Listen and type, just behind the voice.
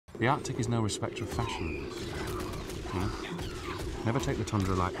The Arctic is no respecter of fashion. You know? Never take the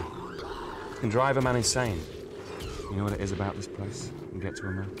tundra lightly. It can drive a man insane. You know what it is about this place? You can get to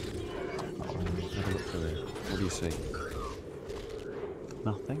a man. Have a look through here. What do you see?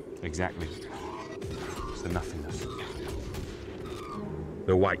 Nothing. Exactly. It's the nothingness.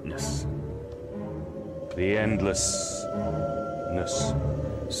 The whiteness. The endlessness.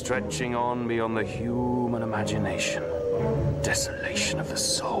 Stretching on beyond the human imagination. Desolation of the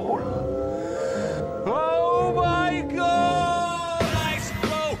soul. Oh my God! Ice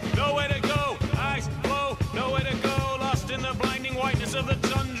flow, nowhere to go. Ice flow, nowhere to go. Lost in the blinding whiteness of the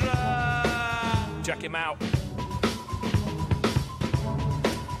tundra. Check him out.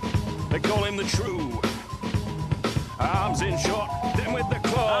 They call him the True. Arms in short, then with the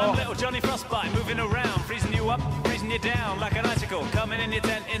claw. I'm little Johnny Frostbite, moving around, freezing you up, freezing you down like an icicle. Coming in your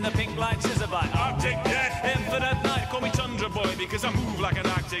tent in the pink light scissor bite. Arctic death, infinite night. Call me Tundra Boy because I move like an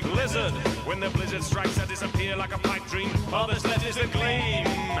Arctic lizard. When the blizzard strikes, I disappear like a pipe dream. All that's left is a gleam.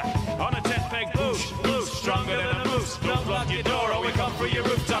 On a 10-peg boosh, boosh, stronger than a moose. Don't lock your door or we come through your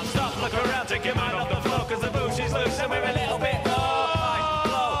rooftop. Stop, look around, take your mind off the floor, cause the boosh is loose and we're a little bit low. Ice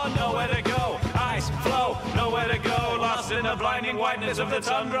flow, nowhere to go. Ice flow, nowhere to go. Lost in the blinding whiteness of the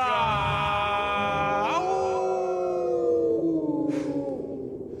tundra.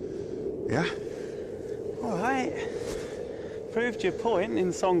 Yeah? All right. Proved your point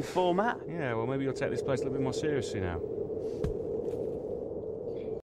in song format. Yeah, well, maybe you'll take this place a little bit more seriously now.